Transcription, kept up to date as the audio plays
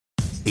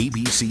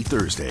ABC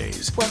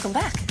Thursdays. Welcome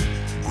back.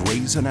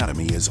 Grey's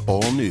Anatomy is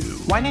all new.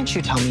 Why didn't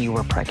you tell me you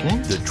were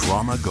pregnant? The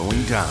drama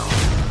going down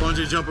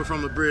Bungee jumping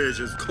from the bridge,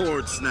 his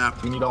cord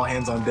snapped. We need all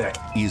hands on deck.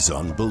 is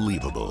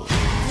unbelievable.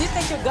 You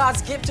think you're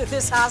God's gift to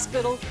this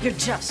hospital? You're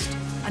just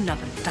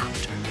another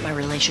doctor. My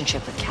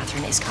relationship with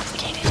Catherine is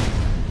complicated.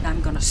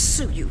 I'm gonna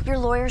sue you. Your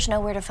lawyers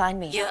know where to find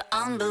me. You're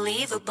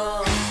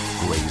unbelievable.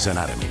 Grey's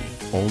Anatomy.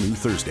 All new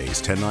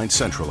Thursdays, 10/9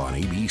 Central on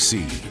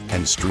ABC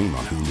and stream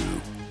on Hulu.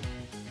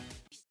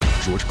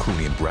 George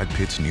Clooney and Brad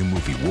Pitt's new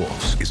movie,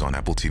 Wolves, is on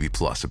Apple TV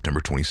Plus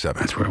September 27th.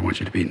 That's where I want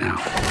you to be now.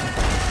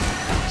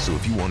 So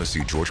if you want to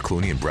see George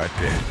Clooney and Brad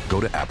Pitt, go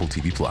to Apple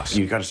TV Plus.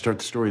 You got to start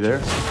the story there.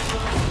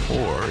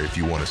 Or if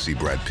you want to see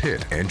Brad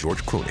Pitt and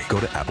George Clooney, go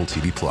to Apple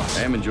TV Plus.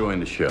 I am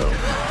enjoying the show.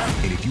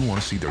 And if you want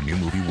to see their new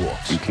movie,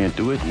 Wolves, You can't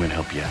do it, I'm going to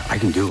help you out. I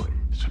can do it,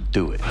 so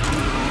do it.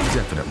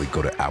 definitely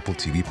go to Apple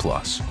TV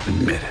Plus.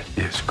 Admit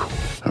it is cool.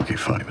 Okay,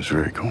 fine, it was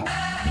very cool.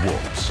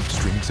 Wolves,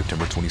 streaming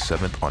September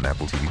 27th on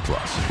Apple TV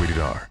Plus. Rated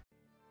R.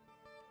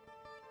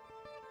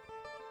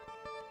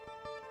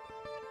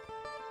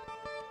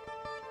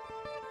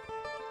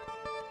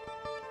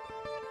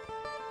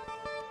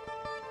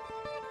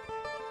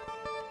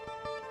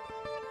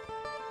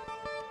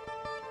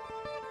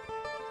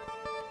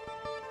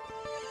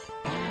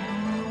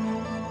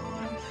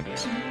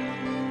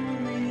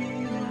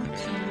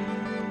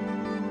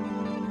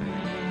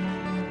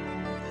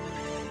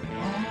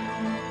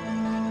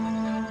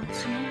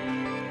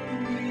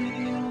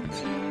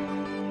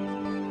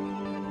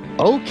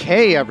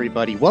 Okay,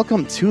 everybody,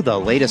 welcome to the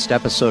latest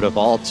episode of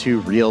All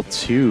Too Real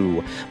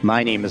 2.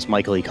 My name is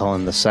Michael E.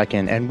 Cullen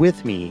II, and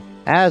with me,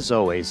 as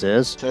always,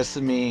 is...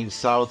 Sesame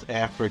South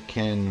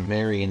African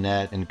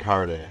Marionette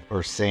Encarta,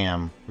 or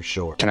Sam for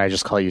short. Can I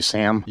just call you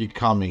Sam? You can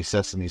call me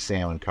Sesame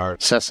Sam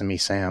Encarta. Sesame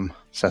Sam.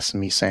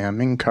 Sesame Sam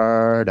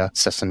Encarta.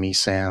 Sesame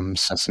Sam,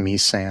 Sesame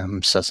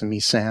Sam, Sesame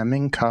Sam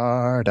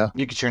Encarta.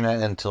 You could turn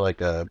that into like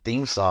a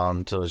theme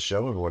song to a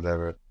show or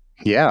whatever.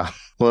 Yeah,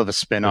 we'll have a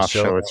spin-off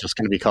show. show. It's just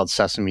going to be called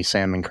Sesame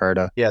Sam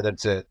Encarta. Yeah,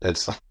 that's it.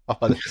 That's all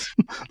it is.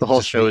 The whole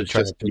Just show me is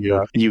trying just to figure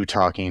out- you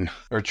talking.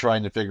 Or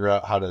trying to figure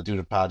out how to do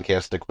the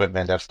podcast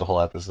equipment. That's the whole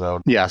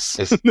episode. Yes.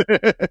 It's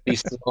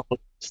he's still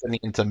sending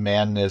into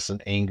madness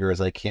and anger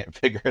as I can't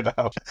figure it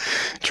out.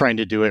 Trying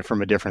to do it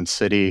from a different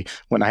city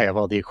when I have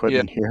all the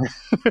equipment here.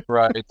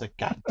 Right. It's like,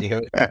 God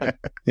damn it.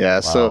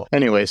 Yeah, so Wow.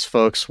 anyways,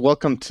 folks,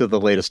 welcome to the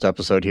latest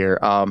episode here.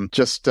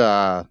 Just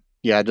up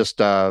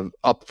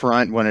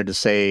front, wanted to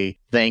say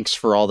thanks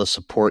for all the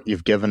support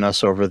you've given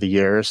us over the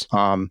years.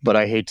 But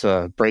I hate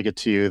to break it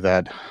to you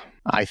that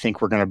I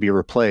think we're going to be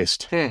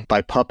replaced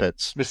by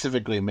puppets.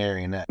 Specifically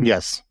marionette.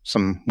 Yes,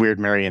 some weird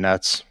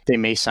marionettes. They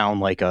may sound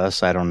like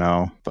us, I don't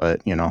know.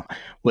 But,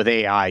 with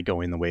AI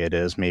going the way it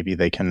is, maybe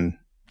they can,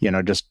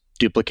 just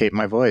duplicate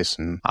my voice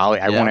and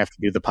I won't have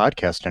to do the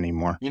podcast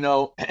anymore.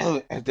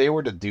 If they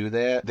were to do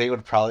that, they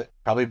would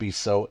probably be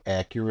so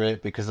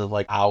accurate because of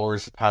like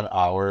hours upon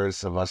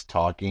hours of us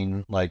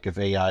talking. Like if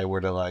AI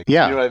were to you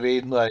know what I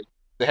mean? Like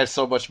they had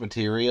so much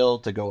material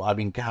to go. I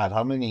mean, God,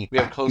 how many? We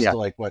have close to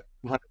 200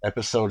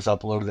 episodes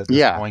uploaded at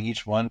this point.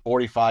 Each one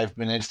 45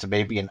 minutes to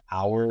maybe an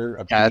hour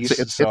a piece.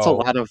 It's a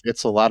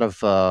lot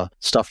of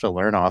stuff to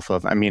learn off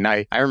of. I mean,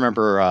 I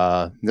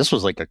remember this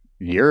was like a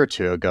year or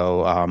two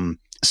ago.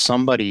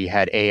 Somebody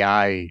had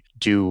AI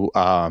do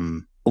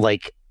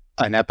like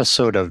an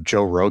episode of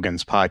Joe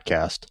Rogan's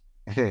podcast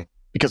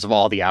because of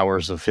all the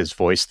hours of his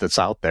voice that's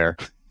out there.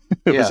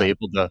 It was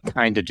able to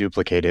kind of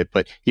duplicate it,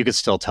 but you could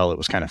still tell it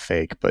was kind of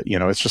fake. But,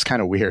 it's just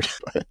kind of weird.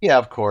 Yeah,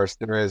 of course.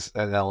 There is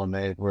an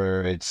element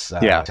where it's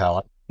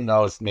talent. Who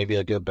knows? Maybe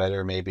it'll get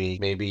better.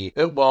 Maybe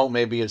it won't.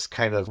 Maybe it's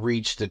kind of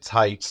reached its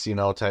heights,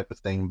 type of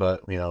thing.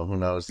 But, who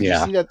knows? Did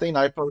you see that thing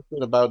I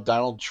posted about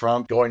Donald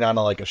Trump going on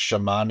a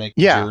shamanic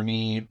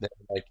journey?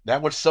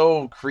 That was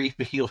so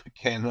creepy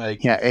looking.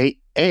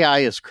 AI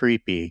is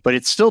creepy, but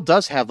it still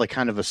does have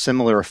kind of a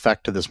similar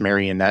effect to this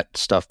marionette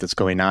stuff that's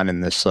going on in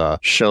this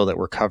show that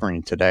we're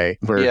covering today.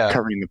 We're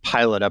covering the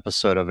pilot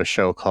episode of a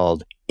show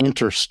called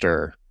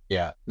Interster.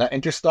 Yeah, not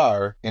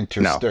Interstar.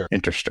 Interster. No,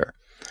 Interster.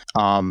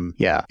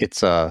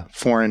 It's a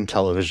foreign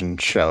television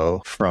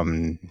show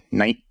from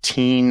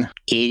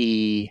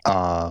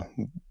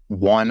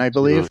 1981, I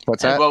believe.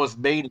 What's that? Well, it was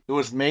made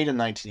in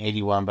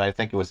 1981, but I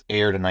think it was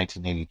aired in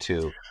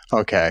 1982.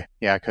 Okay,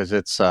 yeah, because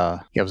it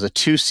was a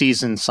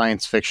 2-season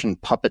science fiction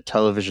puppet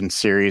television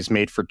series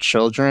made for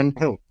children,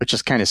 which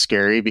is kind of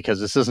scary because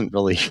this isn't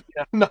really.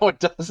 No, it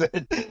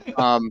doesn't.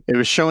 It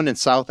was shown in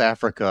South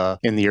Africa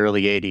in the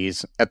early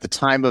 80s. At the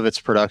time of its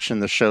production,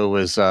 the show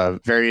was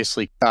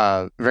variously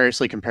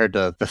compared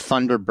to The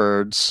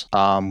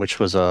Thunderbirds, which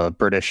was a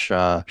British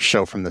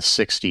show from the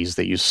 60s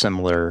that used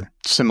similar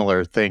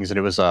things, and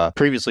it was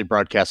previously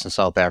broadcast in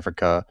South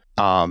Africa,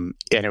 and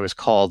it was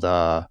called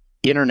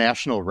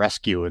International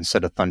Rescue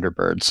instead of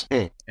Thunderbirds.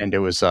 And it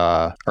was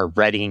a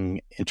Reading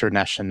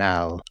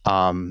International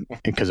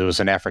because it was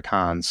in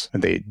Afrikaans,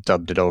 and they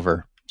dubbed it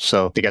over.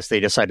 So I guess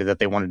they decided that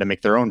they wanted to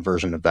make their own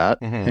version of that.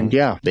 And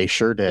yeah, they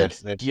sure did.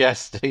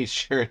 Yes, they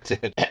sure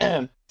did.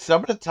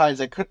 some of the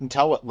times I couldn't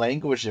tell what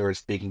language they were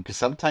speaking because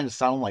sometimes it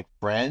sounded like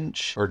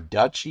French or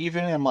Dutch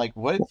even. I'm like,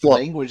 what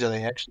language are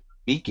they actually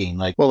speaking?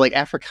 Like, well, like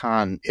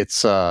Afrikaan,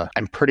 it's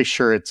I'm pretty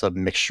sure it's a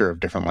mixture of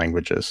different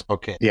languages.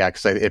 Okay. Yeah,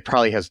 because it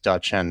probably has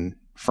Dutch and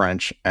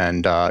French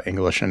and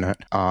English in it.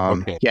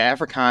 Okay. Yeah,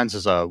 Afrikaans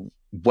is a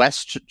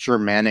West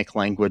Germanic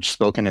language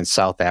spoken in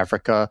South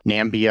Africa,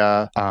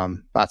 Namibia,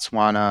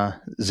 Botswana,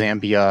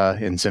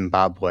 Zambia, and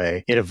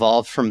Zimbabwe. It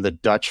evolved from the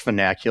Dutch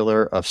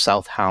vernacular of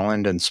South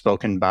Holland and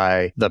spoken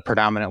by the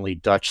predominantly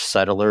Dutch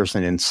settlers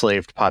and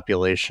enslaved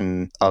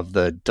population of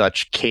the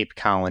Dutch Cape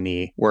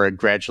Colony, where it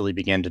gradually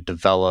began to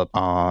develop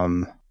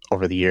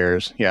over the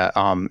years.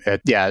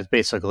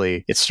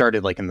 Basically it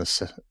started like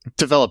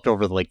developed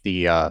over like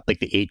the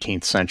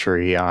 18th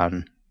century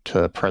on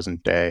to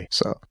present day.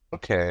 So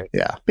okay,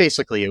 yeah,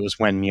 basically it was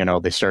when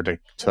they started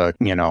to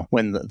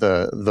when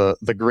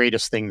the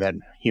greatest thing that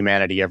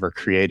humanity ever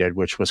created,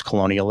 which was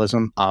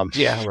colonialism.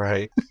 Yeah,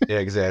 right. Yeah,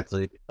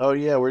 exactly. Oh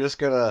yeah, we're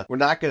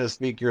not gonna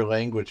speak your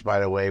language,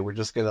 by the way. We're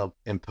just gonna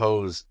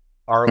impose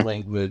our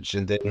language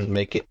and then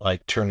make it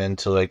like turn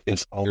into like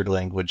its own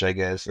language, I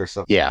guess, or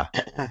something. Yeah.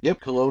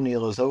 Yep,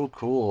 colonial is so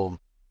cool.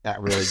 Not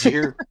really. Did you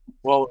hear?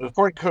 Well,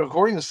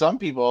 according to some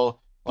people,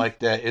 like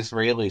the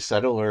Israeli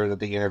settler that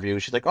they interview,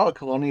 she's like, "Oh,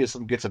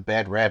 colonialism gets a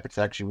bad rap. It's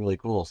actually really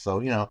cool." So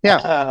yeah,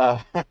 yep.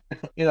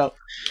 Yeah,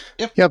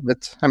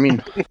 but I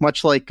mean,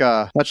 much like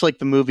the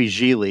movie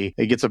Gigli,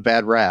 it gets a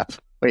bad rap.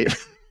 Wait,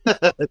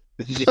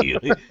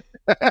 Gigli.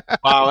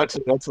 Wow,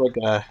 that's like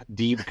a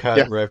deep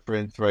cut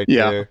reference right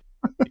there.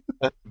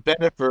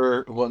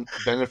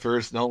 Benifer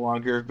is no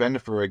longer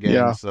Benifer again.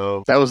 Yeah.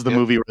 So that was the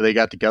movie where they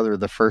got together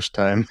the first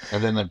time,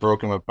 and then they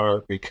broke them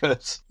apart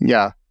because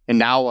And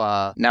now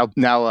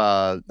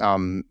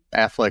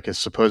Affleck is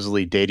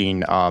supposedly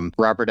dating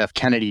Robert F.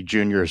 Kennedy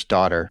Jr.'s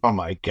daughter. Oh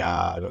my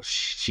God,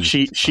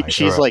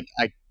 she's like,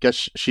 I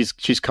guess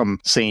she's come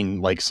saying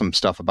like some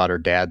stuff about her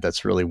dad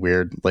that's really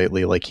weird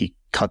lately. Like he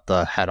cut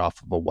the head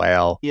off of a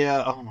whale.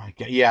 Yeah. Oh my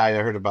God. Yeah, I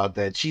heard about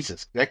that.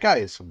 Jesus, that guy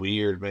is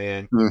weird,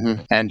 man.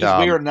 Mm-hmm. And he's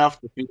weird enough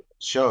to be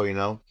show,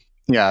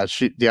 Yeah,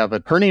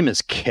 but her name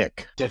is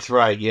Kick. That's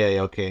right.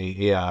 Yeah. Okay.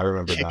 Yeah, I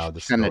remember Kick now the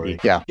story.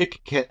 Yeah.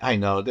 I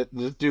know that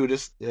this dude.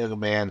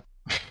 Man,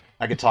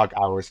 I could talk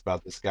hours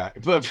about this guy.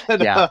 But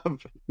yeah,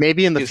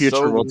 maybe in the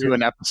future we'll do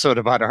an episode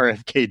about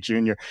RFK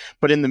Jr.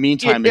 But in the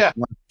meantime, if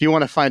you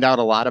want to find out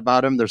a lot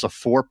about him, there's a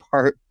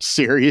 4-part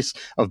series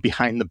of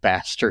Behind the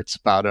Bastards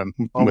about him.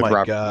 Oh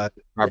my God.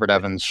 Robert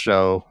Evans'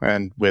 show,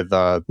 and with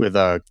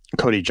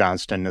Cody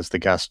Johnston as the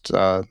guest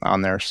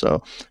on there.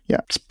 So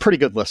yeah, it's a pretty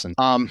good listen.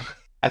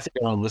 I think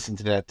I'm gonna listen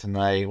to that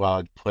tonight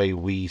while I play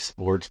Wii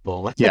Sports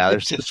Bowl. Yeah,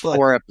 there's just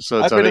 4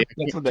 episodes of it.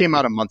 It came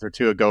out a month or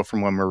 2 ago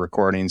from when we're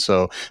recording,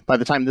 so by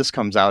the time this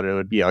comes out, it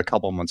would be a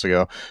couple months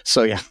ago.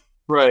 So yeah.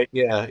 Right,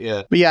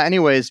 yeah. But yeah,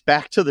 anyways,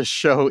 back to the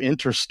show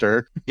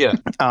Interster. Yeah.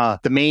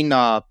 The main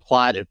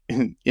plot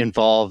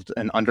involved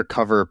an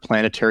undercover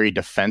planetary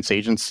defense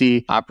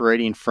agency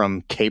operating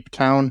from Cape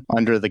Town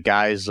under the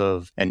guise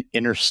of an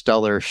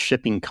interstellar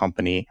shipping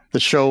company.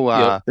 The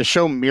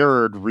show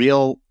mirrored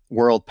real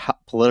world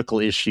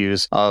political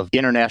issues of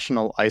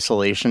international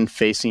isolation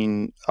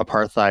facing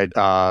apartheid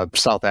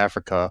South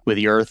Africa, with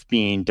the Earth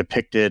being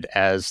depicted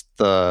as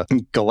the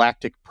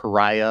galactic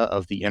pariah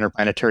of the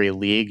Interplanetary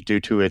League due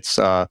to its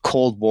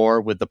Cold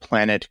War with the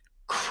planet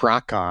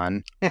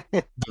Crown.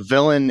 The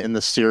villain in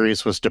the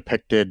series was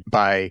depicted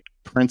by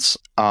Prince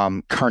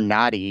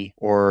Karnati,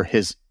 or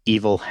his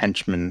evil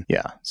henchmen.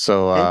 Yeah.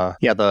 So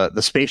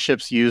the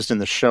spaceships used in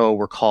the show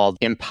were called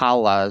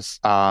Impalas,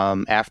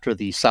 after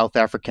the South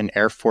African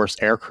Air Force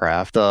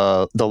aircraft.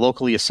 The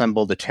locally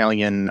assembled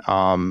Italian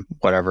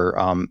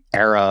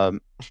Era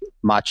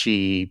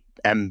Machi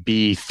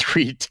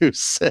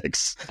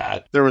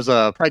MB326. There was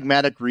a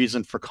pragmatic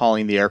reason for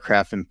calling the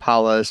aircraft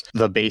Impalas.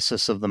 The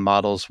basis of the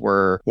models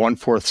were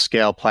 1/4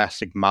 scale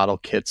plastic model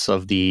kits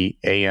of the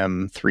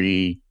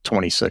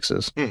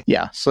AM326s.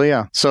 Yeah. So it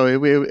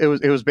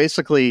was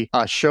basically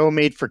a show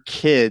made for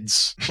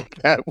kids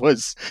that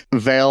was a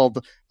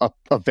veiled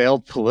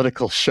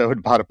political show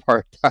about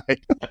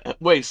apartheid.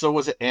 Wait, so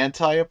was it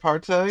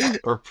anti-apartheid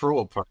or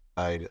pro-apartheid?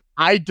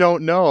 I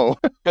don't know.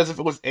 Because if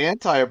it was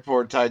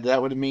anti-apartheid,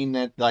 that would mean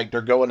that like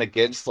they're going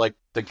against like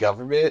the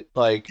government.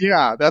 Like,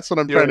 yeah, that's what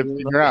I'm trying to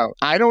figure out.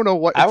 I don't know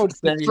what. I would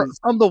say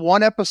from the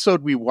one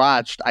episode we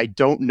watched, I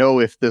don't know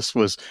if this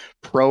was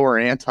pro or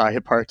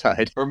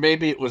anti-apartheid, or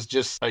maybe it was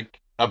just like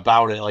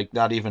about it, like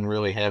not even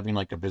really having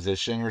like a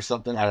position or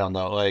something. I don't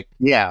know. Like,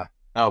 yeah.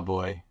 Oh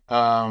boy.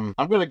 I'm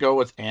gonna go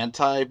with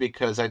anti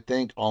because I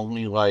think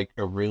only like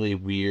a really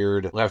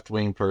weird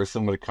left-wing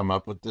person would come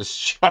up with this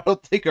show. I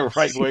don't think a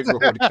right-winger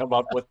would come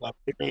up with that.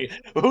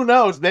 Who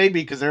knows?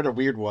 Maybe because they're the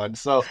weird one.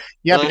 So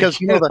yeah, because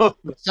the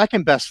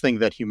second best thing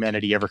that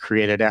humanity ever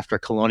created after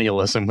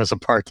colonialism was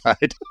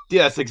apartheid.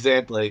 Yes,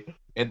 exactly.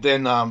 And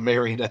then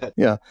marionette.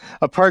 Yeah,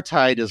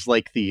 apartheid is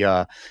like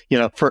the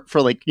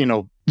for like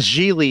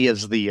Gigli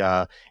is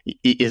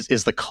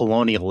the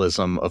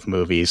colonialism of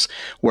movies,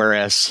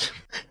 whereas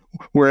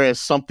whereas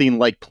something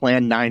like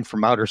Plan 9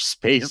 from Outer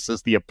Space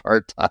is the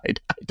apartheid.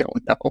 I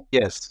don't know.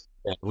 Yes.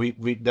 Yeah,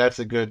 we that's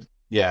a good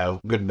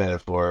good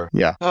metaphor.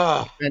 Yeah.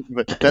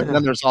 But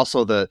then there's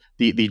also the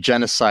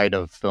genocide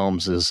of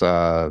films is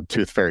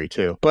Tooth Fairy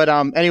too. But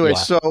anyway,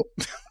 so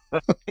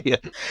yeah.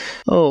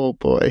 Oh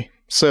boy.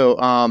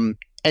 So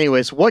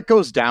anyways, what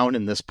goes down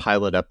in this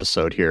pilot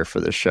episode here for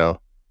this show?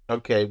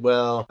 Okay,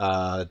 well,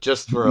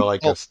 just for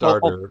like a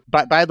starter.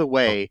 By the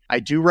way, I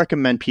do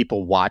recommend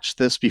people watch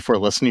this before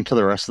listening to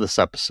the rest of this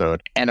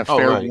episode. And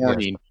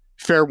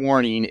fair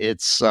warning,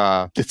 it's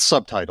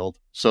subtitled,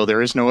 so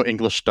there is no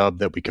English dub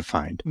that we could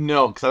find.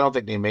 No, because I don't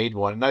think they made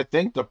one, and I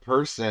think the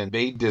person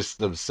made this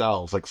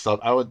themselves. Like,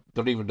 so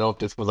don't even know if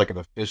this was like an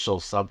official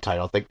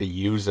subtitle. I think the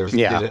users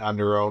did it on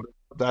their own.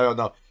 I don't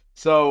know.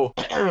 So,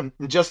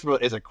 just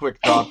as a quick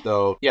thought,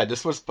 though,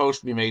 this was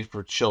supposed to be made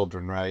for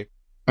children, right?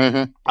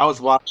 Mm-hmm. I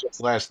was watching this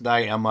last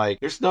night. I'm like,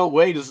 there's no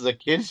way this is a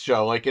kid's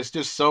show. Like, it's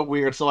just so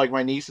weird. So, like,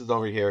 my niece is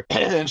over here,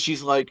 and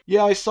she's like,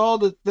 yeah, I saw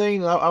the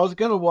thing. I was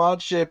going to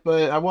watch it,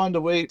 but I wanted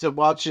to wait to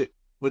watch it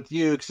with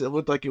you because it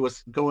looked like it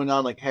was going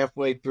on, like,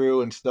 halfway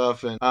through and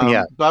stuff. And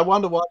but I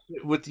wanted to watch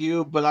it with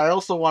you, but I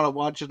also want to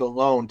watch it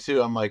alone,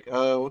 too. I'm like,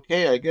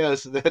 okay, I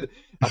guess. And then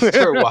I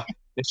start watching.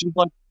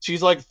 And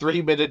she's like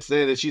 3 minutes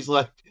in, and she's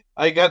like,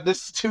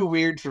 this is too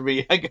weird for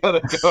me. I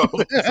gotta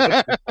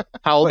go.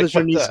 How old is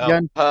your niece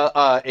again?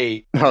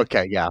 8.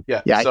 Okay, yeah.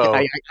 So,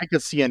 I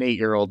could see an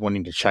 8-year-old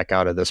wanting to check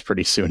out of this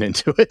pretty soon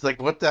into it. It's like,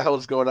 what the hell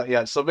is going on?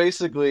 Yeah. So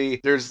basically,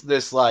 there's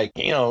this like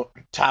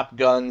Top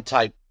Gun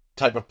type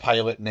of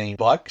pilot named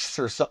Bucks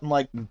or something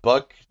like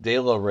Buck De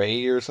La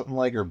Rey or something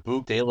like, or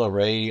Book De La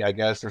Rey, I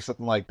guess, or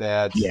something like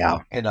that. Yeah.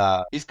 And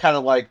he's kind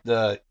of like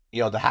the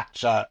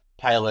hotshot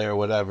pilot or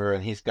whatever,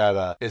 and he's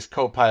got his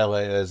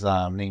co-pilot is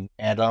named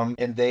Adam,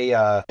 and they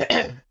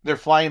they're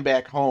flying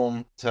back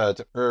home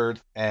to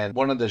Earth, and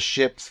one of the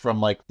ships from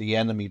like the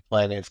enemy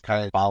planet is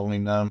kind of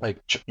following them,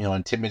 like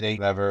intimidate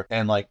whatever,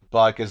 and like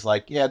Buck is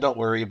like, yeah, don't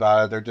worry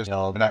about it, they're just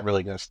they're not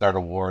really gonna start a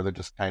war, they're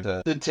just kind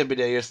of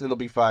intimidate us, it'll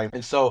be fine.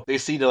 And so they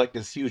see like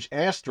this huge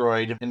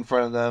asteroid in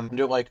front of them, and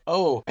they're like,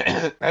 oh,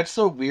 that's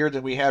so weird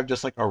that we have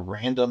just like a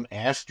random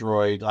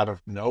asteroid out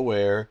of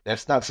nowhere,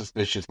 that's not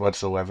suspicious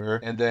whatsoever.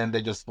 And then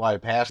they just fly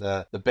past.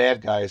 The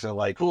bad guys are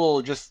like,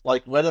 cool, just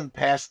like let them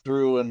pass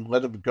through and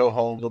let them go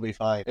home, they'll be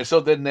fine. And so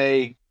then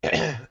they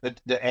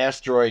the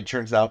asteroid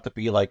turns out to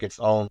be like its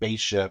own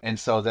spaceship, and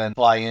so then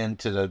fly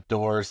into the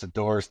doors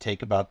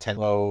take about 10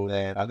 load,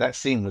 and that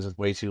scene was just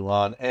way too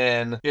long.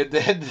 And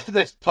then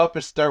this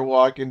puppets start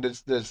walking,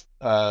 this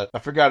I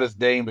forgot his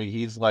name, but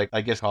he's like,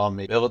 I guess call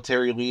him a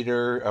military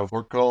leader of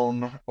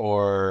Gorman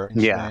or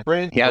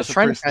Prince. Yeah, I was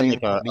trying to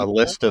find like a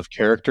list of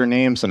character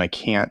names, and I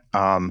can't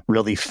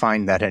really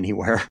find that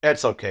anywhere.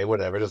 That's okay,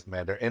 whatever, it doesn't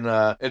matter. And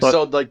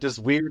so like this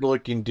weird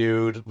looking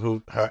dude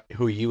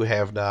who you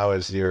have now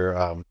as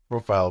your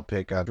profile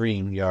pic on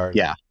StreamYard.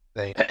 Yeah.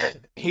 Thing.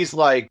 He's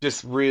like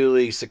just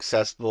really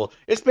successful.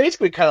 It's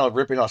basically kind of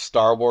ripping off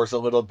Star Wars a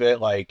little bit,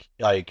 like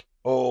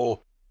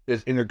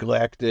this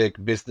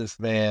intergalactic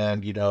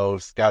businessman,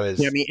 it's got his.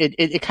 Yeah, I mean,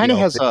 it kind of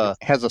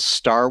has a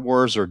Star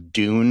Wars or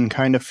Dune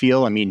kind of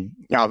feel. I mean,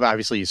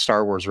 obviously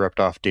Star Wars ripped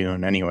off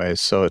Dune, anyways,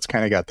 so it's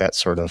kind of got that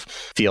sort of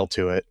feel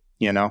to it,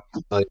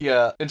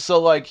 Yeah, and so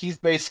like he's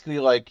basically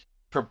like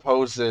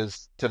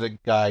proposes to the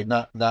guy,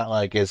 not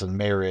like as a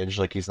marriage,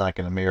 like he's not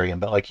going to marry him,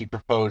 but like he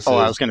proposes. Oh,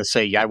 I was going to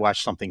say, I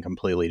watched something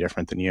completely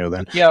different than you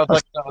then. Yeah, I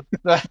was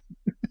like,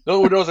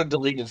 no, those are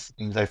deleted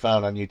scenes I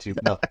found on YouTube.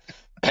 No.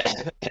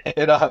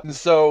 And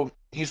so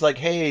he's like,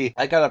 hey,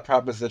 I got a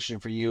proposition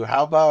for you.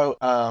 How about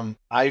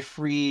I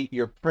free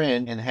your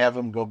print and have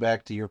him go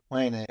back to your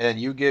planet, and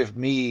you give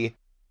me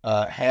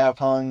half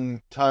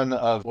ton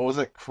of, what was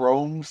it,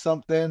 chrome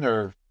something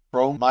or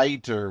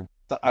chromite or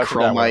I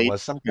forgot what it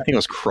was. I think it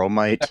was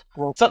chromite.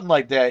 Something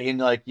like that. And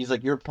like he's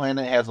like, your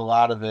planet has a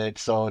lot of it,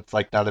 so it's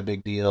like not a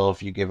big deal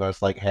if you give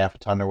us like half a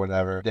ton or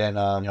whatever. Then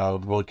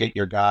we'll get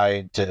your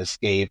guy to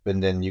escape,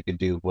 and then you can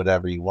do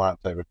whatever you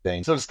want, type of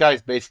thing. So this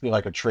guy's basically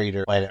like a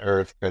traitor, planet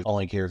Earth, because all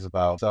he cares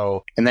about.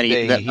 So and then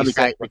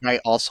the guy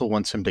also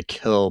wants him to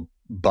kill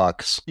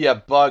Bucks. Yeah,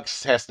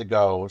 Bucks has to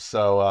go.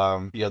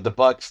 So the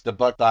Buck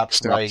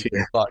stops right.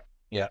 Buck.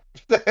 Yeah.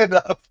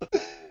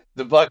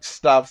 The Buck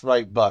stops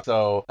right Buck.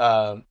 So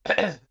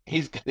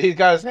he's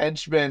got his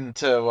henchmen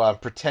to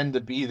pretend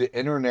to be the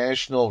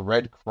International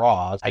Red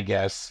Cross, I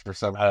guess, for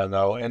some, I don't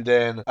know. And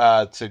then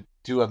to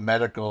do a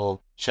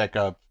medical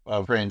checkup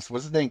of Prince.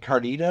 What's his name?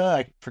 Karnita?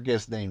 I forget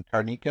his name.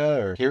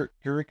 Karnika or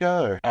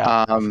Kirika? Or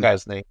I forgot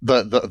his name.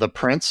 The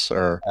Prince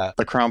or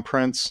the Crown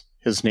Prince.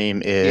 His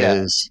name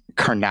is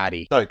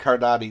Karnati. Sorry,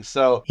 Karnati.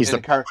 So he's the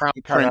Crown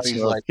Prince.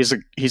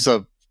 He's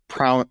a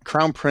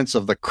Crown Prince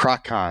of the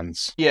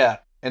Krakans. Yeah.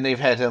 And they've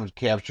had him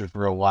captured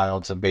for a while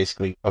to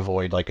basically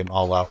avoid like an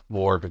all-out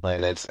war with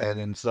planets. And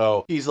then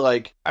so he's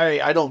like,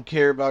 I don't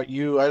care about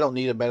you. I don't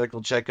need a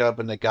medical checkup.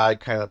 And the guy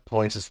kind of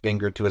points his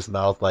finger to his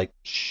mouth, like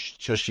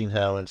shushing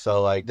him. And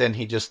so like then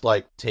he just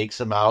like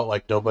takes him out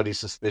like nobody's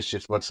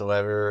suspicious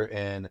whatsoever.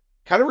 And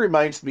Kind of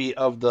reminds me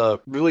of the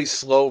really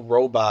slow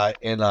robot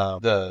in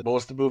what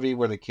was the movie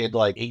where the kid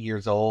like 8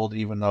 years old,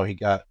 even though he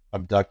got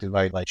abducted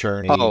by like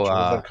Churn Age. What was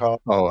that called?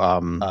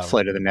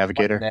 Flight of the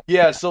Navigator.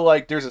 Yeah, so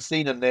like there's a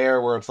scene in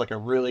there where it's like a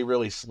really,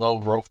 really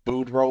slow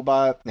food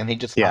robot, and he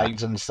just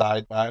hides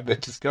inside.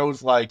 It just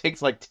goes like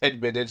takes like 10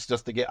 minutes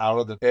just to get out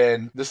of the.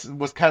 And this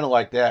was kind of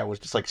like that. It was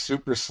just like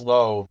super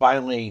slow.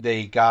 Finally,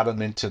 they got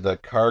him into the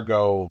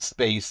cargo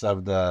space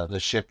of the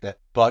ship that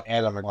Buck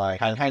and him like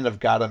kind of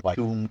got him like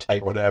doom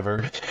type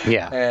whatever.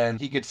 Yeah, and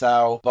he gets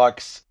out.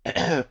 Buck's.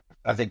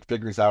 I think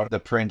figures out the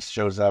prince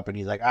shows up and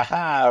he's like,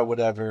 aha,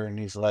 whatever. And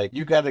he's like,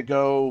 you got to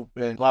go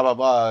and blah, blah,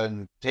 blah,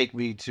 and take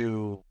me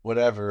to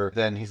whatever.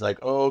 Then he's like,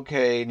 oh,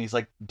 okay. And he's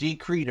like,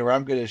 decreed or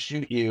I'm going to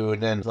shoot you.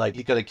 And then like,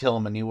 he's going to kill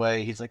him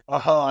anyway. He's like,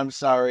 oh, I'm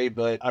sorry,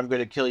 but I'm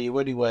going to kill you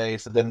anyway.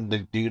 So then the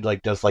dude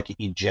like does like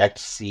eject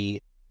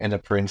seat and the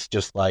prince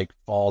just like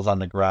falls on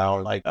the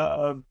ground like,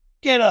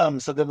 get him!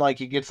 So then, like,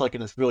 he gets, like,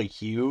 in this really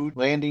huge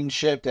landing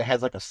ship that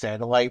has, like, a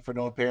satellite for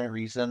no apparent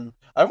reason.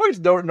 I've always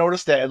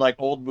noticed that in, like,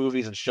 old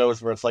movies and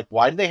shows where it's like,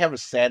 why do they have a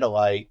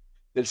satellite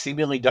that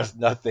seemingly does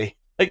nothing?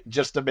 Like,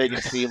 just to make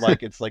it seem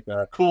like it's, like,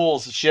 a cool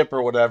ship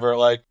or whatever.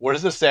 Like, what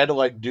does the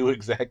satellite do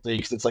exactly?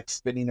 Because it's, like,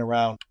 spinning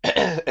around.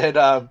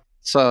 And,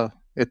 so...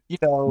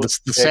 the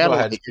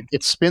satellite,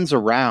 it spins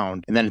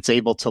around and then it's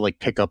able to like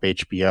pick up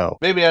HBO.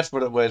 Maybe that's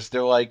what it was.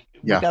 They're like,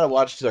 we gotta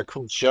watch their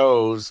cool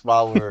shows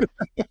while we're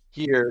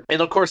here.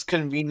 And of course,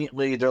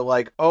 conveniently, they're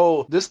like,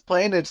 oh, this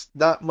planet's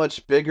not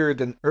much bigger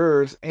than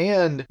Earth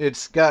and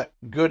it's got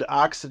good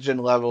oxygen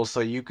levels so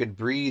you could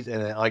breathe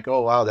in it. Like,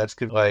 oh, wow, that's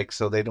good. Like,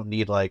 so they don't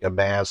need like a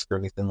mask or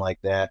anything like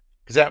that.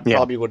 Because that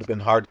probably would have been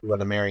hard to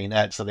run a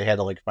marionette, so they had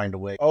to like find a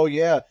way. Oh,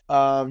 yeah,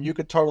 you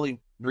could totally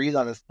breathe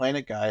on this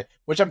planet guy,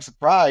 which I'm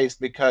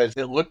surprised because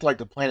it looked like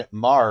the planet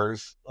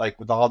Mars, like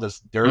with all this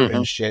dirt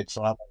and shit.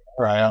 So I'm like,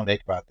 all right, I don't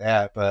think about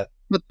that, but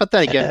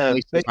then again,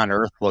 places on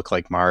Earth look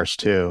like Mars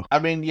too. I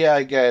mean, yeah,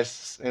 I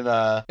guess. And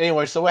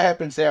anyway, so what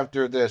happens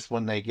after this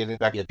when they get it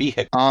back in the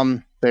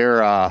vehicle?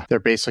 They're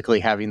basically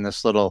having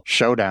this little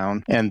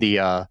showdown, and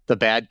the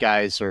bad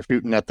guys are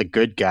shooting at the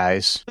good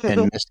guys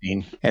and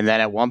missing. And then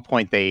at one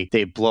point they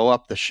blow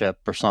up the ship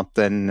or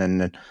something,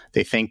 and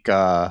they think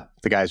the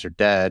guys are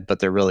dead, but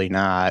they're really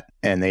not,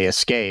 and they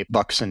escape.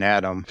 Bucks and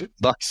Adam.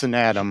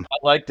 I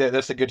like that.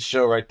 That's a good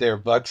show right there.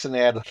 Bucks and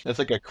Adam. That's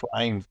like a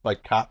crime,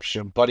 like cop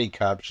show, buddy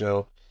cop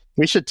show.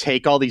 We should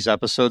take all these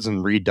episodes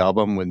and redub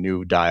them with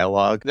new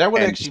dialogue. That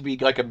would actually be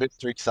like a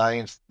Mystery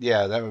Science.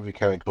 Yeah, that would be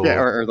kind of cool.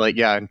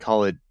 Yeah, and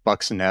call it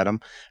Bucks and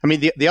Adam. I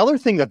mean, the other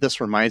thing that this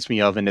reminds me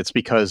of, and it's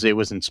because it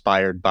was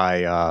inspired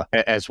by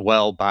as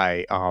well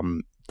by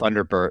the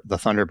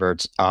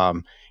Thunderbirds,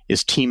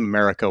 is Team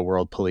America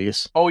World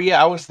Police. Oh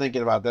yeah, I was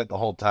thinking about that the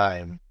whole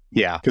time.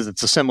 Yeah, because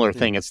it's a similar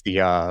thing. It's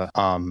the I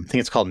think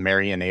it's called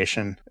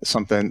marionation.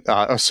 Something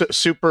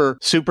super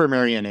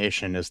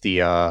marionation is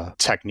the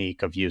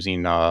technique of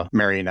using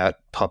marionette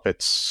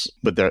puppets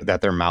with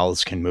that their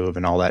mouths can move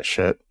and all that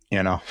shit.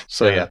 You know.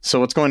 So yeah. So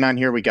what's going on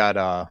here? We got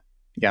I'm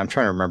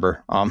trying to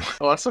remember. Oh,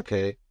 that's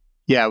okay.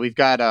 Yeah, we've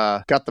got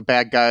the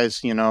bad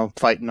guys, you know,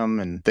 fighting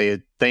them, and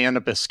they end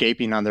up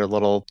escaping on their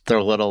little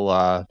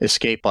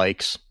escape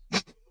bikes.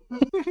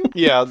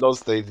 Yeah,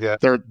 those things. Yeah,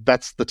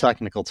 that's the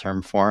technical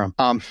term for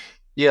them.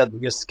 Yeah,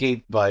 the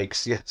escape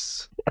bikes.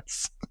 Yes,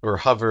 or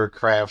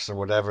hovercrafts or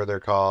whatever they're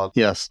called.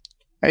 Yes.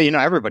 Hey, you know,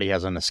 everybody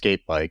has an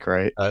escape bike,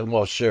 right?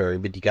 Well, sure,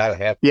 but you gotta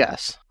have.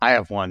 Yes, I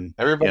have one.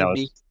 Everybody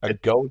needs a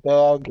go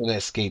dog and an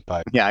escape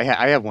bike. Yeah,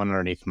 I have one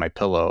underneath my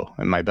pillow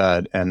in my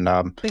bed, and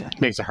it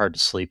makes it hard to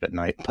sleep at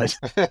night. But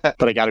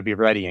but I got to be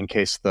ready in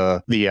case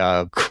the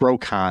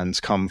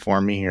crocons come for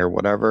me or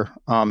whatever.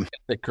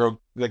 The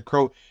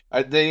crow.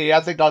 I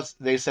think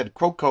they said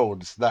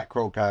crocodes, not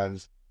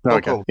crocons.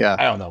 Okay, yeah.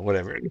 I don't know,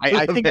 whatever.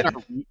 I think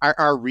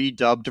our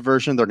redubbed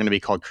version, they're going to be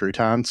called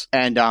croutons.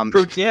 And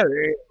yeah,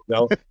 there you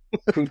go.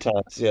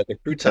 Croutons, yeah, the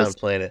crouton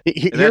planet.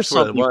 Here's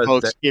something,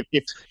 folks.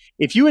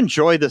 If you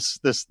enjoy this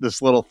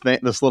little thing,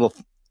 this little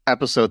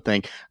episode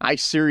thing, I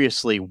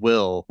seriously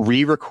will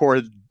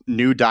re-record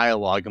new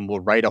dialogue and we'll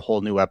write a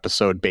whole new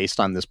episode based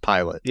on this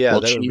pilot. Yeah,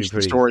 we'll change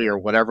the story or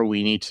whatever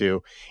we need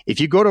to. If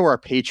you go to our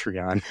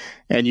Patreon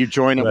and you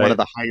join at one of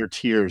the higher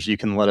tiers, you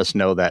can let us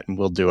know that and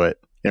we'll do it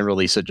and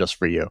release it just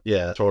for you.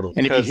 Yeah, totally.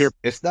 And if you hear,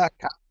 it's not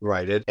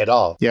copyrighted at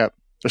all. Yeah.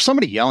 There's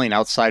somebody yelling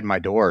outside my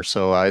door,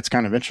 so it's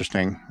kind of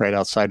interesting right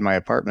outside my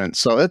apartment.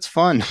 So it's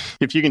fun.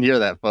 If you can hear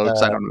that,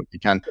 folks, I don't know if you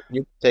can.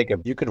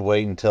 You could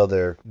wait until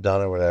they're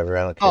done or whatever.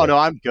 I don't care. Oh, no,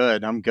 I'm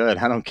good.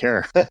 I don't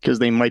care. Because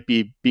they might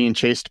be being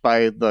chased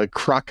by the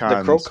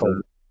crocons.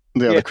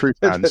 The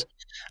croutons.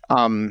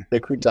 The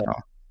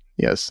crouton.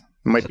 Yes.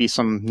 It might be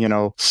some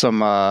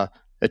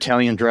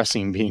Italian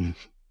dressing being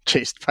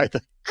chased by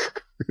the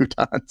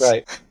croutons.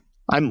 Right.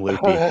 I'm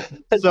loopy.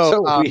 That's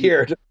so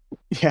weird.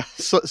 Yeah.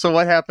 So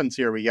what happens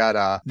here? We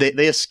got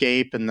they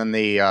escape and then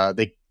they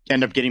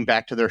end up getting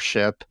back to their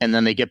ship and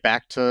then they get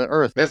back to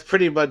Earth. That's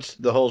pretty much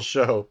the whole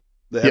show.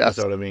 The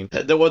episode, I mean.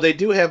 Well, they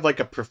do have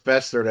like a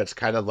professor that's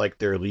kind of like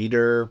their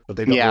leader, but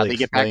they don't really they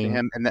get back to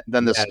him, and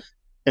then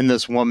and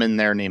this woman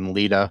there named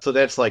Lita. So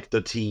that's like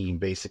the team,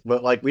 basically.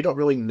 But like, we don't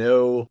really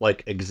know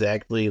like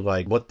exactly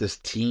like what this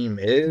team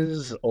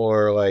is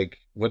or like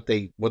what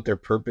their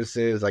purpose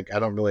is. Like, I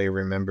don't really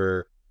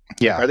remember.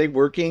 Yeah, are they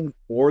working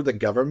for the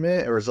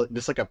government, or is it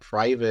just like a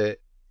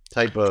private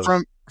type of?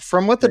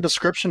 From what the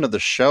description of the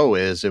show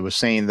is, it was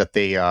saying that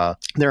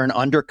they're an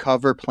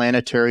undercover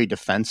planetary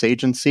defense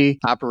agency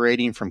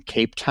operating from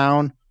Cape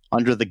Town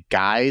under the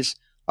guise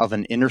of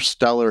an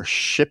interstellar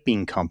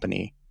shipping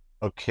company.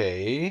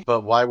 Okay,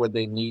 but why would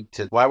they need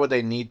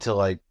to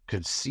like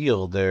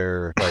conceal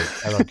their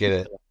like? I don't get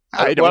it.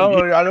 I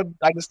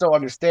just don't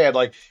understand.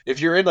 Like, if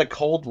you're in a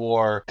Cold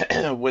War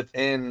with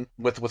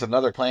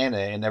another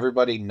planet and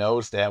everybody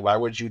knows that, why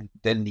would you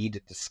then need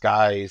to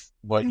disguise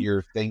what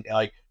you're thinking?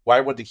 Like,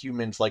 why would the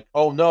humans like,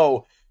 oh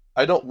no,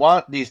 I don't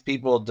want these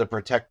people to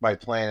protect my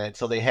planet,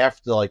 so they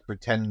have to like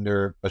pretend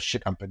they're a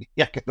ship company.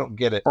 Yeah, I don't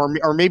get it.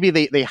 Or maybe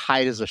they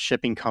hide as a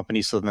shipping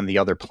company, so then the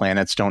other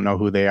planets don't know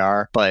who they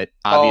are. But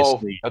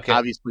obviously,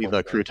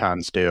 the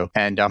Croutons do.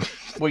 And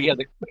well, yeah,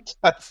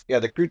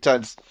 the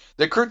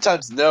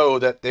Croutons know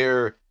that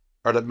they're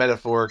are the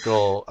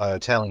metaphorical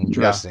Italian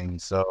dressing.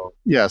 So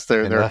yes,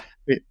 they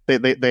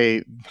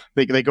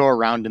go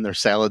around in their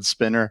salad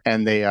spinner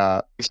and they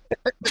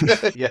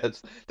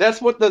yes,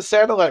 that's what the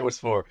satellite was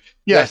for.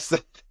 Yes,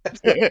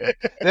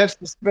 that's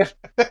the spin.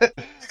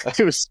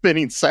 It was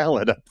spinning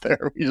salad up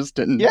there. We just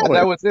didn't. Yeah, know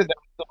that was it. That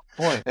was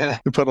the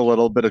point. We put a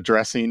little bit of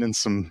dressing and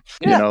some,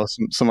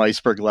 some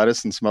iceberg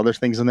lettuce and some other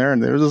things in there,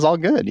 and it was all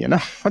good.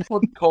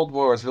 What the Cold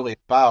War is really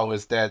about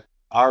is that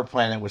our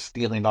planet was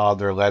stealing all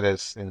their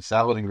lettuce and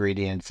salad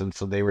ingredients, and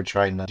so they were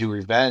trying to do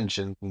revenge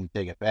and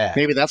take it back.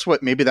 Maybe that's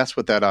what that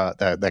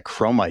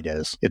chromite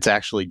is. It's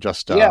actually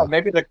just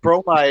maybe the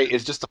chromite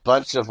is just a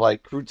bunch of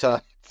like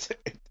croutons.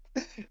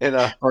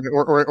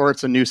 Or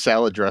it's a new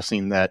salad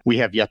dressing that we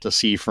have yet to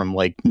see from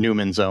like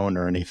Newman's Own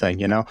or anything,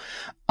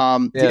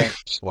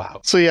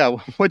 Wow. So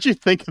what'd you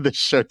think of this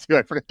show too?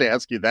 I forgot to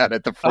ask you that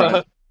at the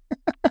front.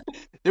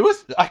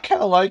 I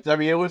kind of liked. I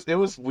mean, it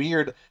was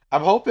weird.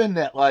 I'm hoping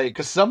that like,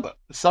 because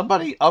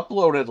somebody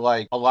uploaded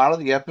like a lot of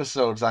the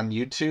episodes on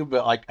YouTube,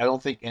 but like I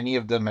don't think any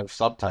of them have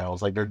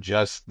subtitles. Like they're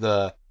just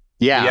the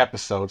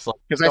episodes.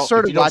 Because I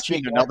started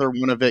watching another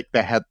one of it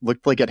that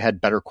looked like it had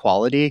better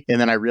quality,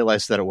 and then I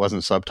realized that it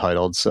wasn't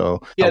subtitled.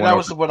 So that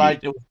was what I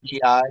did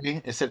with AI.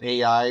 It said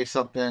AI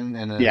something,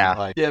 and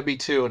then me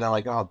too. And I'm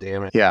like, oh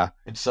damn it. Yeah.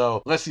 And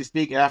so unless you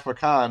speak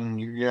Afrikaans,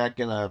 you're not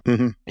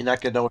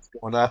gonna know what's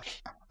going on.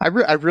 I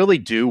really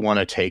do want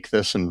to take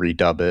this and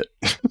redub it.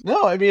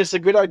 No, I mean it's a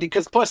good idea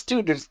because plus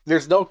too,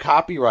 there's no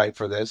copyright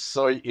for this,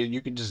 so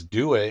you can just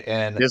do it.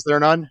 And is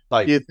there none?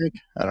 Like, do you think?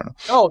 I don't know.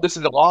 No, this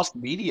is a lost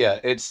media.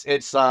 It's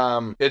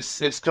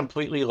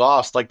completely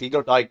lost. Like they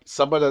don't like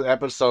some of the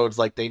episodes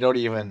like they don't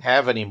even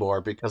have anymore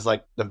because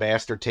like the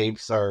master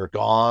tapes are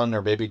gone,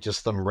 or maybe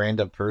just some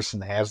random person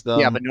has them.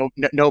 Yeah, but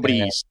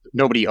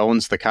nobody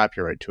owns the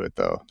copyright to it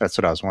though. That's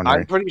what I was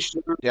wondering.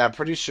 I'm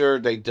pretty sure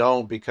they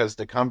don't because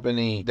the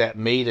company that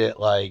made it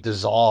like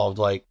dissolved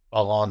like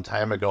a long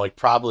time ago, like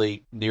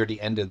probably near the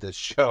end of this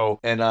show.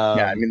 And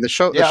I mean the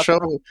show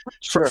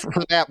for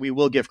that we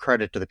will give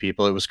credit to the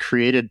people. It was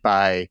created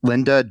by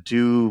Linda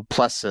Du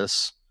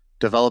Plessis,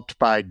 developed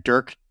by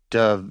Dirk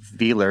de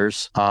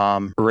Wielers,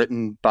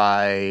 written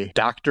by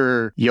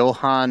Dr.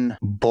 Johan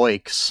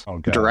Boyks,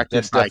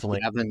 directed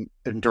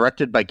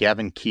by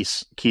Gavin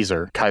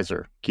Keyser,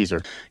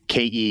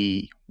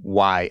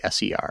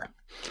 Keyser.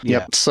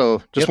 Yep.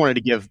 So just wanted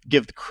to give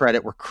the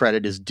credit where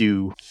credit is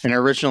due. And it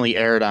originally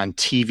aired on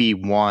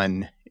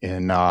TV1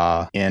 in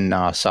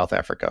South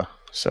Africa.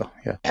 So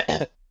yeah.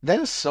 That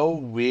is so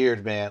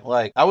weird, man.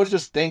 Like I was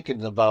just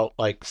thinking about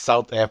like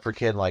South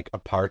African like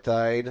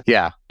apartheid.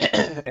 Yeah.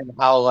 And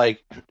how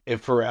like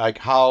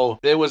how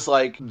it was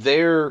like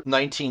their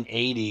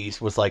 1980s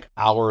was like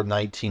our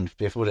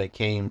 1950s when it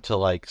came to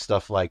like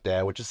stuff like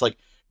that, which is like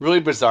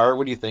really bizarre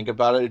when you think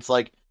about it. It's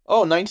like,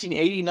 oh,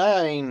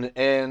 1989,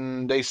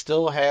 and they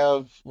still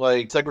have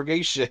like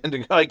segregation,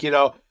 like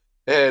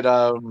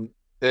and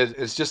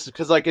it's just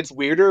because like it's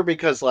weirder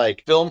because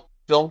like film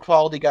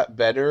quality got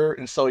better,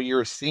 and so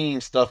you're seeing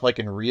stuff like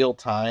in real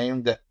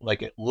time that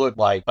like it looked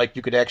like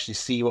you could actually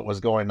see what was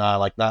going on,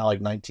 like not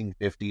like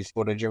 1950s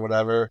footage or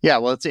whatever. Yeah,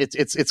 well,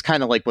 it's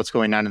kind of like what's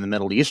going on in the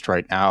Middle East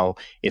right now.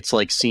 It's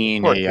like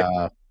seeing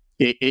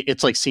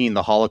it's like seeing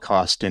the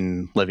Holocaust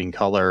in living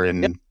color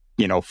and.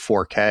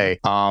 4K.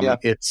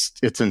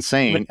 It's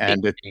insane.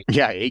 And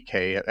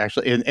 8K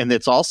actually. And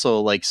it's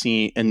also like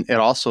seeing, and it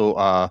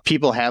also,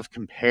 people have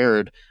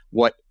compared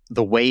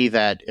the way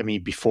that,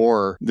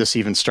 before this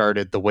even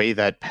started, the way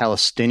that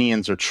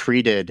Palestinians are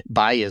treated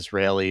by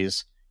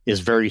Israelis is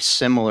very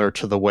similar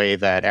to the way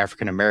that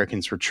African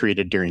Americans were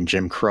treated during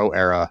Jim Crow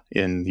era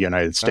in the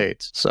United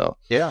States. So,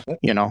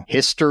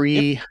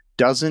 history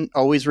doesn't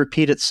always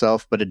repeat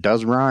itself, but it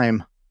does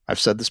rhyme. I've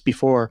said this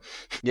before.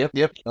 Yep.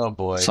 Oh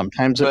boy.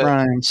 Sometimes it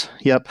rhymes.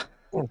 Yep.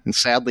 And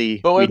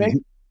sadly,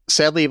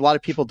 sadly, a lot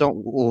of people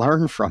don't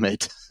learn from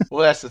it.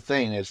 Well, that's the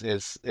thing is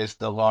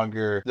the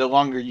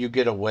longer you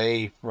get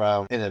away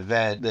from an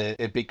event, that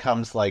it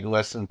becomes like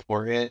less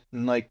important.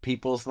 And like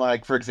people's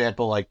like, for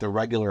example, like the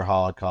regular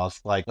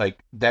Holocaust, like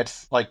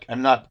that's like,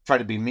 I'm not trying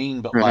to be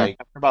mean, but like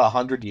after about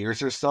 100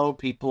 years or so,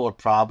 people are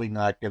probably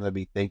not going to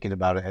be thinking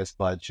about it as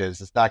much,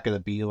 as it's not going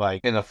to be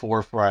like in the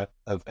forefront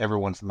of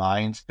everyone's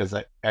minds, because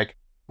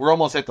we're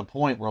almost at the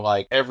point where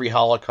like every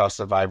Holocaust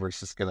survivor is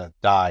just gonna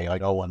die,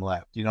 like no one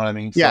left. You know what I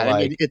mean? Yeah, so, like,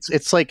 I mean,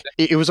 it's like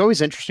it was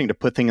always interesting to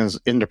put things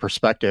into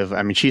perspective.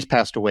 I mean, she's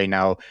passed away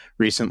now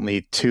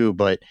recently too,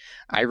 but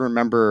I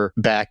remember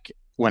back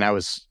when I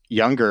was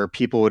younger,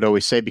 people would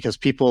always say, because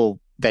people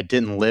that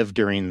didn't live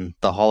during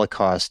the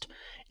Holocaust,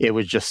 it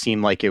would just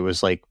seem like it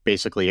was like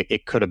basically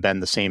it could have been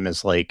the same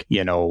as like,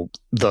 you know,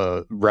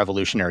 the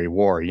Revolutionary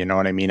War. You know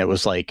what I mean? It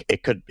was like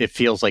it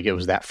feels like it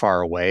was that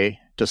far away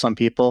to some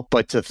people.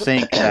 But to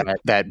think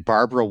that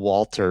Barbara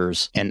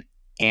Walters and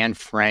Anne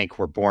Frank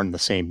were born the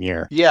same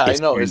year. Yeah, I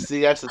know.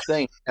 See, that's the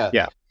thing.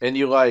 Yeah. And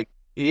you like,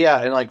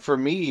 yeah, and like for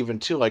me even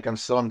too, like I'm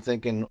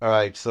thinking, all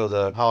right, so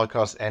the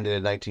Holocaust ended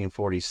in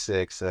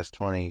 1946, that's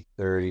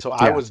 2030. So yeah.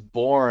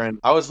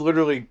 I was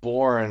literally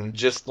born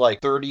just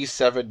like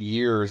 37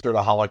 years after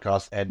the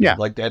Holocaust ended. Yeah.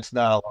 Like that's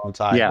not a long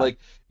time. Yeah. Like,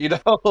 you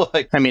know,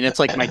 like I mean, it's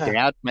like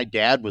my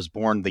dad was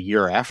born the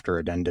year after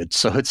it ended,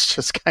 so it's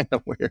just kind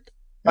of weird.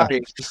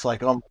 It's just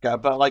like, oh my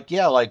God. But like,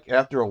 yeah, like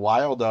after a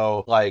while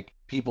though, like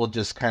people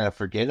just kind of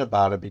forget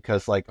about it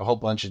because like a whole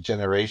bunch of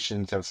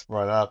generations have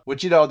sprung up,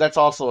 which, you know, that's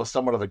also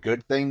somewhat of a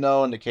good thing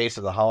though, in the case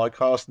of the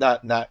Holocaust.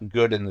 Not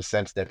good in the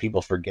sense that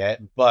people forget,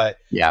 but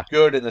yeah,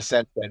 good in the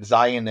sense that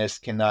Zionists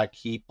cannot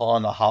keep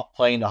on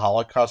playing the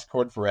Holocaust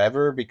card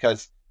forever,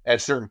 because at a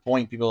certain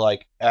point, people are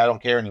like, I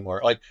don't care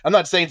anymore. Like, I'm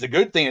not saying it's a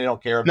good thing they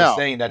don't care. I'm just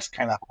saying that's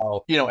kind of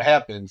how, you know, it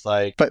happens.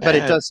 Like, but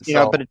it does, you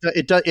know, but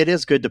it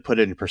is good to put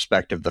it in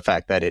perspective, the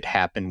fact that it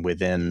happened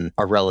within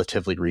a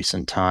relatively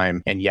recent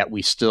time, and yet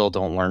we still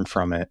don't learn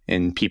from it,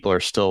 and people are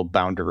still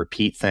bound to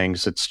repeat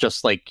things. It's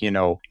just like, you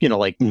know,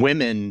 like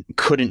women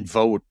couldn't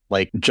vote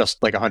like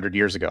just like 100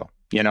 years ago.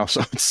 You know,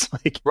 so it's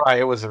like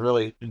right. It was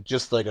really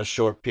just like a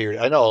short period.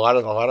 I know a lot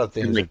of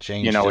things have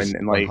changed. You know,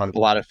 and like a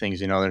lot of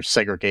things. You know, there's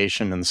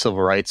segregation, and the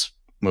civil rights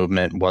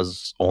movement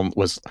was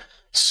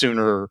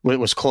sooner. It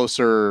was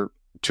closer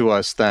to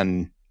us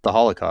than the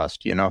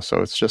Holocaust. You know,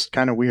 so it's just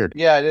kind of weird.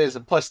 Yeah, it is.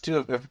 And plus,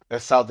 too,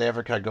 if South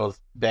Africa goes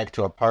back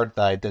to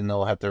apartheid, then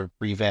they'll have to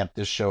revamp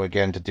this show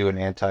again to do an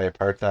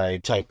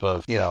anti-apartheid type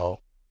of, you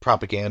know,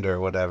 propaganda or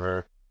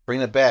whatever.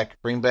 Bring it back.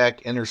 Bring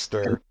back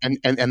Interster.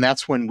 And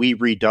that's when we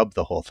redub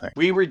the whole thing.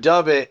 We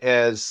redub it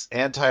as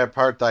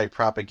anti-apartheid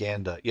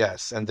propaganda,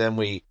 yes. And then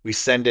we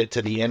send it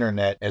to the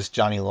internet, as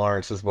Johnny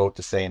Lawrence is wont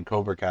to say in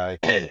Cobra Kai.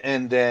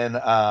 And then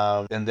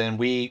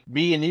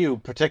me and you,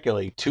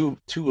 particularly, two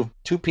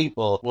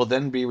people, will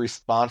then be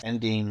responsible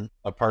ending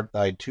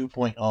apartheid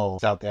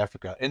 2.0 South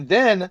Africa. And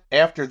then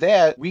after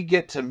that, we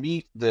get to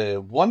meet the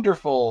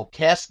wonderful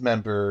cast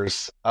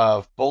members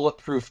of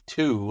Bulletproof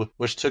 2,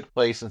 which took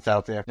place in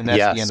South Africa. And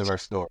that's the end of our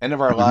story. End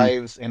of our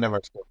lives, end of our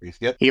stories.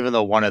 Yep. Even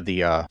though one of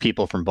the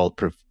people from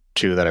Bulletproof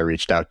 2 that I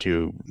reached out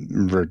to,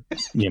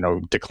 you know,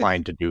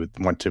 declined to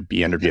want to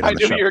be interviewed on the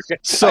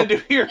show. I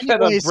knew you were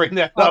going to bring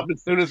that up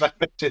as soon as I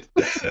mentioned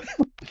it.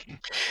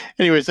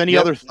 Anyways, any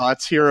other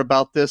thoughts here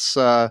about this,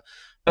 about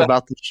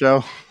the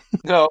show?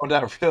 No,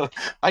 not really.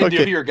 I knew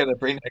you were going to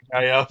bring that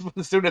guy up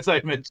as soon as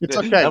I mentioned it. It's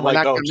okay. I'm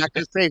not going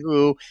to say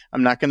who.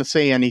 I'm not going to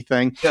say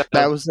anything. Yeah,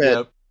 that was it.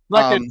 I'm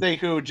not going to say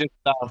who, just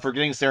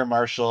forgetting Sarah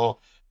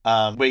Marshall.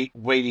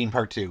 Waiting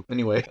part 2.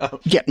 Anyway.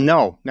 Yep. Mm-hmm.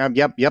 No,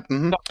 yep.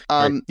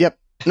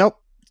 Nope.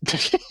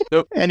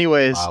 Nope.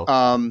 Anyways,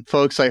 wow.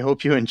 Folks, I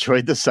hope you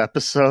enjoyed this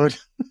episode.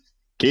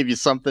 Gave you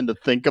something to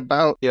think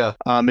about. Yeah.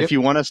 If you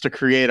want us to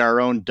create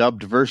our own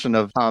dubbed version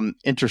of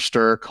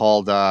Interster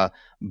called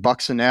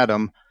Bucks and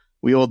Adam,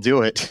 we will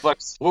do it. Well,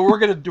 we're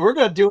gonna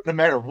do it no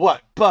matter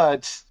what,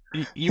 but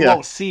you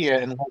won't see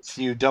it unless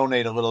you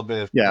donate a little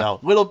bit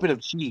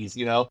of cheese,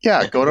 you know?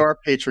 Yeah, go to our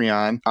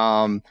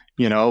Patreon.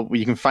 You know,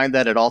 you can find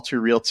that at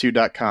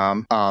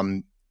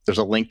alltooreal2.com. There's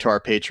a link to our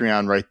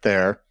Patreon right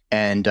there.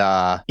 And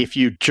if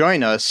you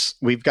join us,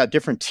 we've got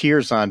different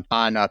tiers on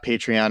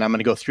Patreon. I'm going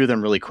to go through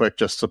them really quick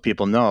just so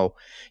people know.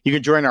 You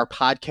can join our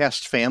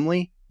podcast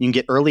family. You can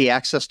get early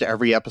access to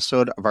every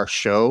episode of our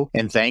show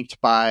and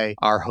thanked by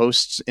our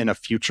hosts in a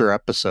future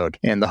episode.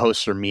 And the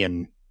hosts are me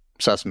and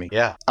Sesame.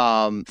 Yeah.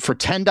 For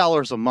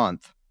 $10 a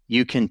month,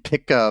 you can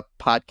pick a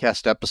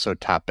podcast episode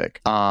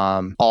topic.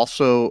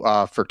 Also,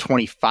 for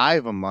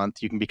 $25 a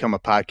month, you can become a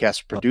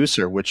podcast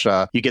producer, which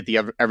you get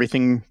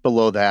everything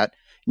below that.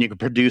 And you can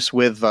produce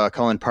with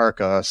Cullen Park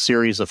a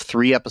series of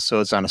 3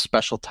 episodes on a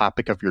special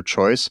topic of your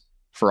choice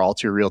for All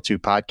Too Real 2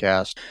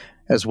 podcast,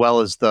 as well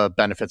as the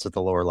benefits at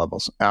the lower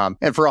levels.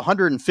 And for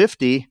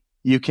 $150,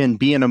 you can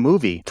be in a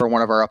movie for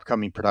one of our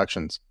upcoming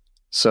productions.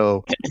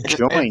 So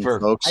join,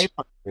 folks.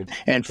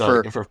 And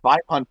for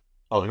 500,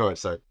 oh, go ahead,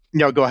 sorry.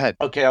 No, go ahead.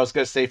 Okay, I was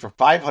going to say for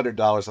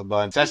 $500 a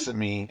month,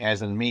 Sesame,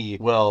 as in me,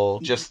 will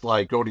just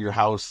like go to your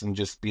house and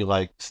just be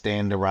like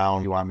stand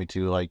around. You want me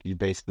to, like, you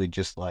basically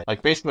just like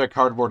basically a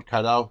cardboard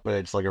cutout, but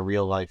it's like a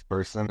real life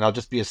person. And I'll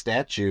just be a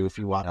statue if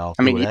you want.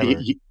 I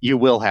mean, you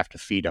will have to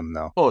feed them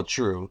though. Oh,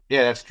 true.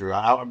 Yeah, that's true.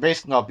 I'll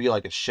be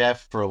like a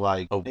chef for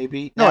like,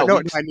 maybe.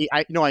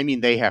 I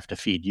mean they have to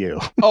feed you.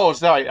 Oh,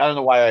 sorry. I don't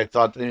know why I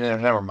thought.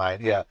 Never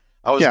mind. Yeah.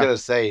 I was gonna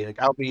say, like,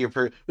 I'll be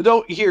your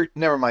no, here,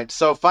 never mind.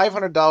 So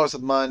 $500 a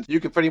month, you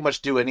can pretty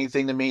much do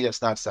anything to me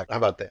that's not sex. How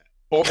about that?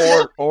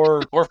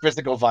 Or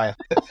physical violence.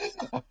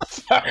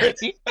 Sorry.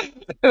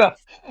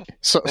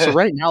 So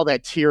right now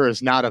that tier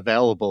is not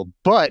available,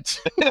 but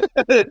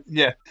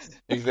yeah,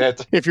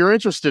 exactly. If you're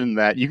interested in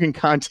that, you can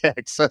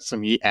contact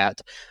Sesame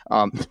at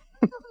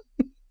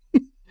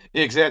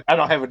Exactly. I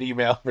don't have an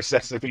email for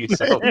Sesame,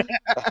 so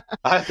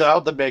I'll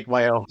have to make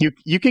my own.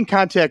 You can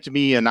contact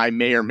me, and I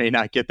may or may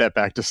not get that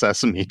back to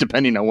Sesame,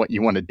 depending on what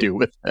you want to do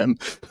with them.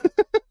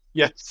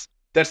 Yes,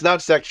 that's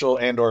not sexual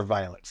and/or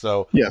violent.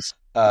 So yes,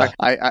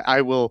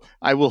 I will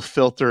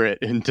filter it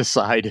and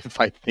decide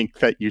if I think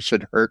that you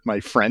should hurt my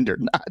friend or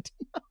not.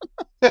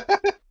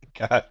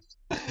 God.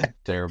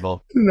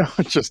 Terrible. No,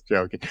 just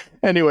joking.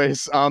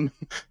 Anyways, and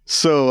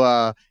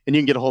you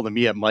can get a hold of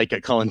me at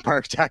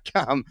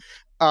mike@cullenpark.com.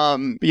 Go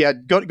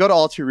to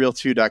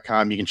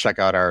all2real2.com. You can check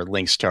out our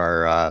links to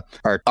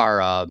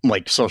our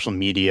like social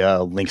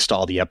media, links to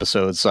all the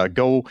episodes.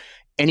 Go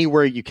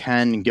anywhere you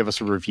can and give us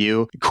a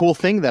review. Cool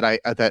thing that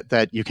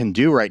that you can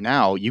do right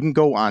now, you can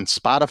go on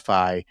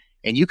Spotify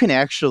and you can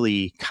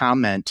actually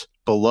comment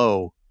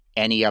below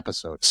any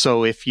episode.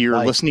 So if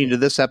you're listening to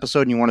this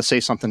episode and you want to say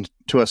something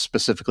to us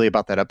specifically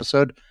about that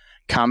episode,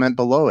 comment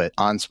below it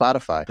on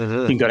Spotify.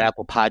 You can go to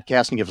Apple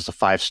Podcasts and give us a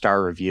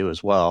 5-star review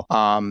as well.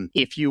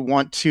 If you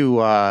want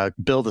to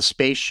build a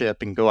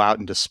spaceship and go out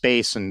into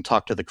space and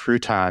talk to the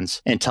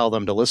croutons and tell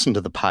them to listen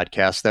to the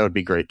podcast, that would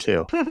be great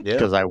too.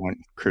 Because I want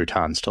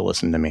croutons to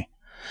listen to me.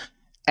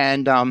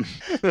 And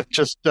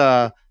just,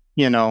 that'd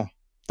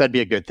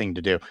be a good thing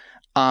to do.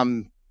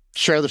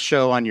 Share the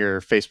show on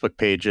your Facebook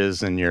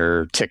pages and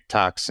your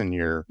TikToks and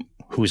your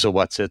Who's a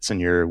What's It's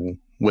and your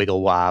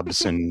Wiggle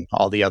Wobs and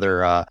all the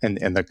other and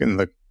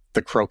the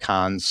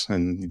Crocons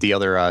and the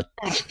other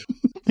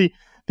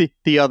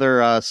the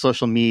other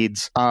social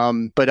meds.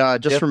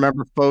 But just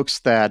remember, folks,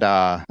 that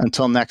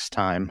until next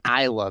time,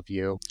 I love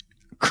you.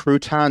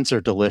 Croutons are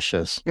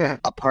delicious. Yeah.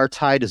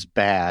 Apartheid is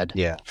bad.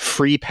 Yeah.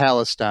 Free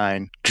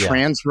Palestine. Yeah.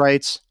 Trans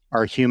rights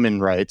are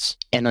human rights.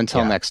 And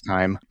until next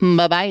time,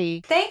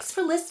 bye-bye. Thanks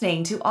for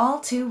listening to All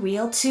Too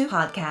Real 2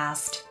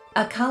 podcast,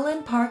 a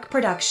Cullen Park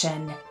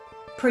production.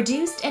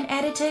 Produced and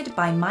edited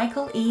by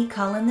Michael E.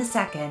 Cullen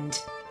II.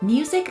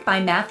 Music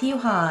by Matthew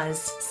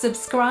Hawes.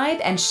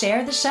 Subscribe and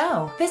share the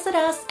show. Visit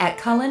us at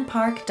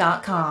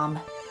cullenpark.com.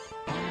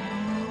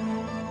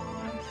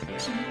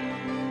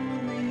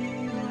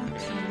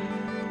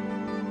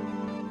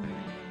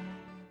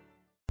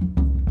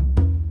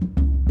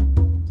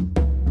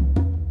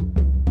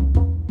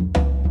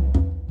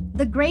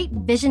 The great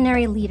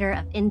visionary leader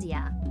of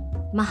India,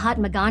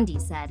 Mahatma Gandhi,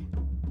 said,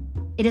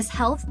 "It is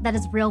health that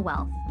is real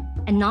wealth,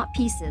 and not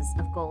pieces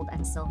of gold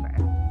and silver."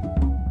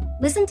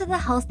 Listen to the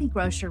Healthy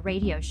Grocer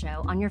radio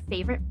show on your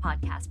favorite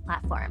podcast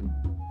platform.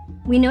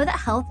 We know that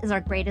health is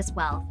our greatest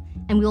wealth,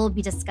 and we will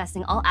be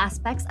discussing all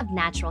aspects of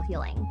natural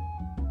healing.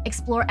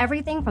 Explore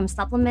everything from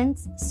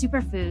supplements,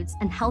 superfoods,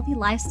 and healthy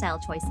lifestyle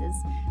choices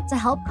to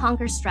help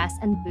conquer stress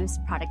and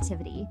boost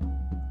productivity.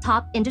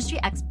 Top industry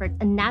experts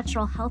and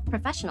natural health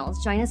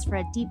professionals join us for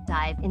a deep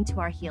dive into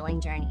our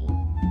healing journey.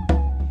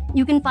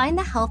 You can find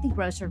the Healthy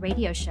Grocer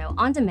radio show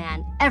on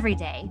demand every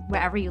day,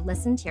 wherever you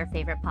listen to your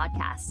favorite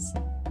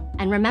podcasts.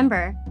 And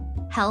remember,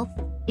 health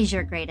is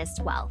your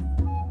greatest wealth.